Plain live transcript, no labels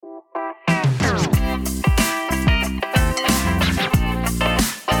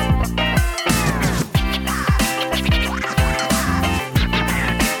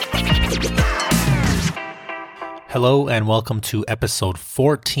Hello and welcome to episode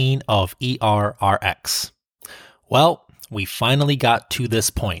 14 of ERRX. Well, we finally got to this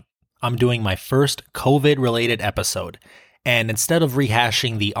point. I'm doing my first COVID-related episode, and instead of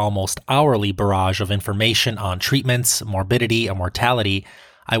rehashing the almost hourly barrage of information on treatments, morbidity, and mortality,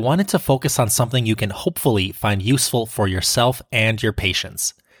 I wanted to focus on something you can hopefully find useful for yourself and your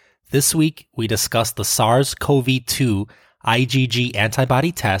patients. This week, we discussed the SARS-CoV-2 IgG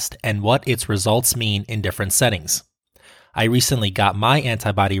antibody test and what its results mean in different settings. I recently got my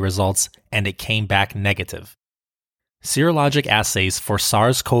antibody results and it came back negative. Serologic assays for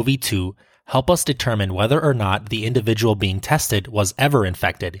SARS-CoV-2 help us determine whether or not the individual being tested was ever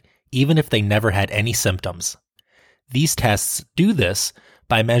infected, even if they never had any symptoms. These tests do this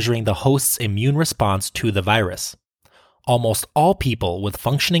by measuring the host's immune response to the virus. Almost all people with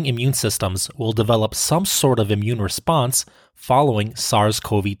functioning immune systems will develop some sort of immune response following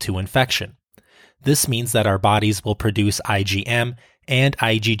SARS-CoV-2 infection. This means that our bodies will produce IgM and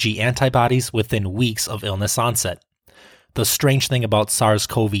IgG antibodies within weeks of illness onset. The strange thing about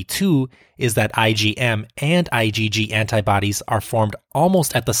SARS-CoV-2 is that IgM and IgG antibodies are formed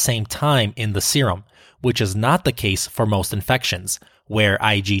almost at the same time in the serum, which is not the case for most infections, where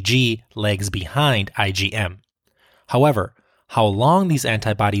IgG lags behind IgM. However, how long these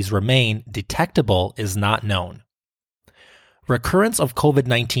antibodies remain detectable is not known. Recurrence of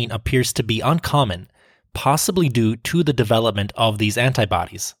COVID-19 appears to be uncommon, possibly due to the development of these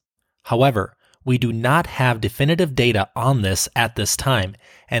antibodies. However, we do not have definitive data on this at this time,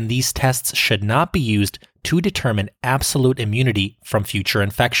 and these tests should not be used to determine absolute immunity from future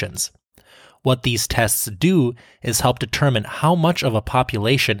infections. What these tests do is help determine how much of a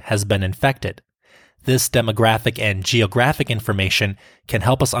population has been infected. This demographic and geographic information can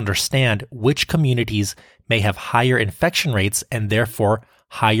help us understand which communities may have higher infection rates and therefore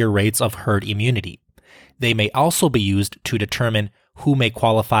higher rates of herd immunity. They may also be used to determine who may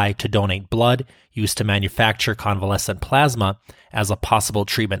qualify to donate blood used to manufacture convalescent plasma as a possible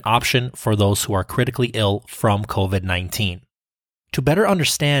treatment option for those who are critically ill from COVID-19. To better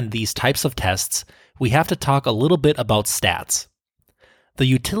understand these types of tests, we have to talk a little bit about stats. The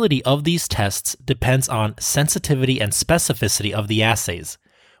utility of these tests depends on sensitivity and specificity of the assays,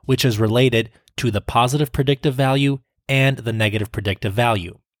 which is related to the positive predictive value and the negative predictive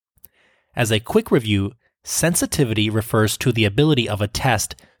value. As a quick review, sensitivity refers to the ability of a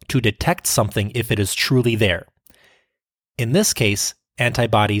test to detect something if it is truly there. In this case,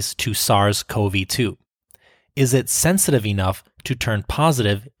 antibodies to SARS-CoV-2. Is it sensitive enough to turn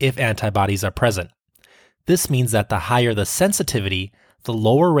positive if antibodies are present? This means that the higher the sensitivity, the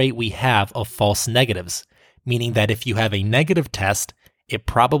lower rate we have of false negatives, meaning that if you have a negative test, it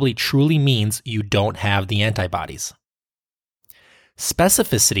probably truly means you don't have the antibodies.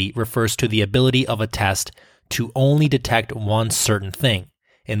 Specificity refers to the ability of a test to only detect one certain thing,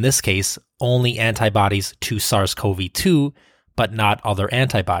 in this case, only antibodies to SARS-CoV-2, but not other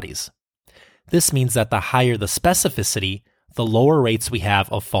antibodies. This means that the higher the specificity, the lower rates we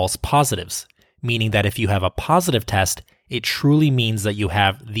have of false positives, meaning that if you have a positive test, it truly means that you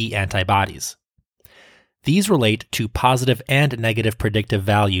have the antibodies. These relate to positive and negative predictive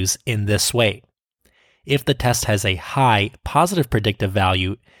values in this way. If the test has a high positive predictive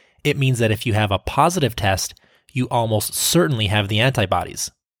value, it means that if you have a positive test, you almost certainly have the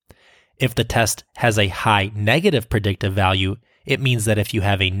antibodies. If the test has a high negative predictive value, it means that if you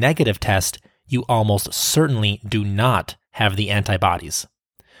have a negative test, you almost certainly do not have the antibodies.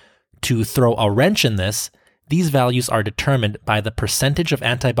 To throw a wrench in this, these values are determined by the percentage of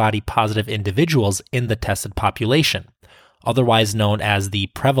antibody-positive individuals in the tested population, otherwise known as the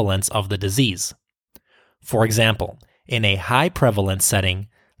prevalence of the disease. For example, in a high prevalence setting,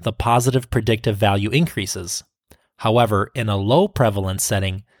 the positive predictive value increases. However, in a low prevalence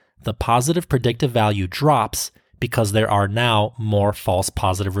setting, the positive predictive value drops because there are now more false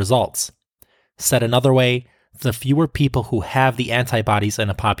positive results. Said another way, the fewer people who have the antibodies in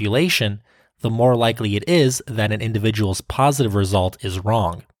a population, the more likely it is that an individual's positive result is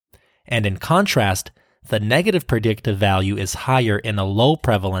wrong. And in contrast, the negative predictive value is higher in a low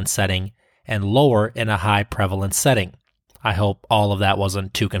prevalence setting and lower in a high prevalence setting. I hope all of that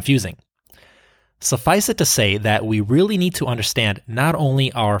wasn't too confusing. Suffice it to say that we really need to understand not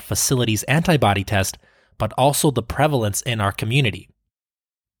only our facility's antibody test, but also the prevalence in our community.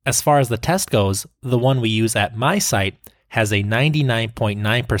 As far as the test goes, the one we use at my site has a 99.9%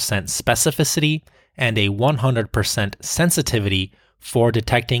 specificity and a 100% sensitivity for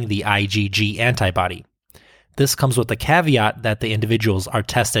detecting the IgG antibody. This comes with the caveat that the individuals are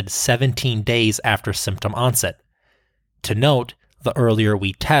tested 17 days after symptom onset. To note, the earlier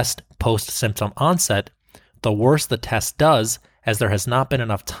we test post-symptom onset, the worse the test does, as there has not been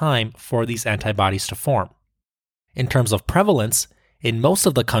enough time for these antibodies to form. In terms of prevalence, in most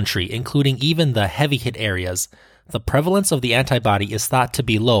of the country, including even the heavy hit areas, the prevalence of the antibody is thought to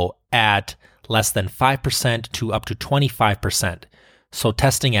be low at less than 5% to up to 25%. So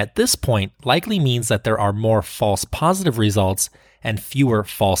testing at this point likely means that there are more false positive results and fewer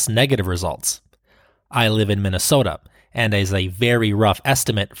false negative results. I live in Minnesota, and as a very rough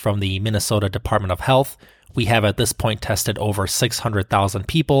estimate from the Minnesota Department of Health, we have at this point tested over 600,000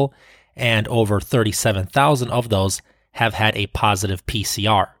 people, and over 37,000 of those have had a positive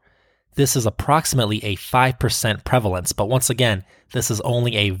PCR. This is approximately a 5% prevalence, but once again, this is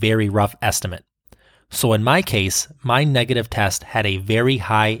only a very rough estimate. So in my case, my negative test had a very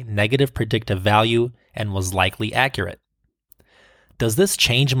high negative predictive value and was likely accurate. Does this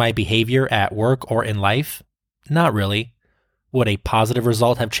change my behavior at work or in life? Not really. Would a positive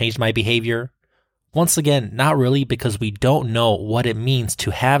result have changed my behavior? Once again, not really, because we don't know what it means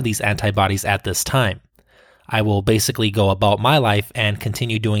to have these antibodies at this time. I will basically go about my life and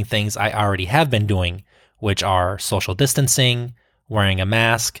continue doing things I already have been doing, which are social distancing, wearing a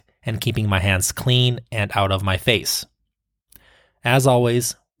mask, and keeping my hands clean and out of my face. As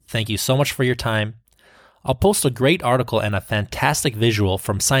always, thank you so much for your time. I'll post a great article and a fantastic visual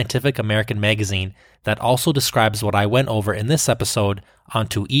from Scientific American magazine that also describes what I went over in this episode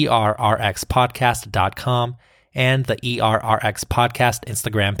onto errxpodcast.com and the ERRX Podcast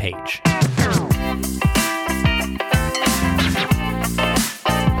Instagram page.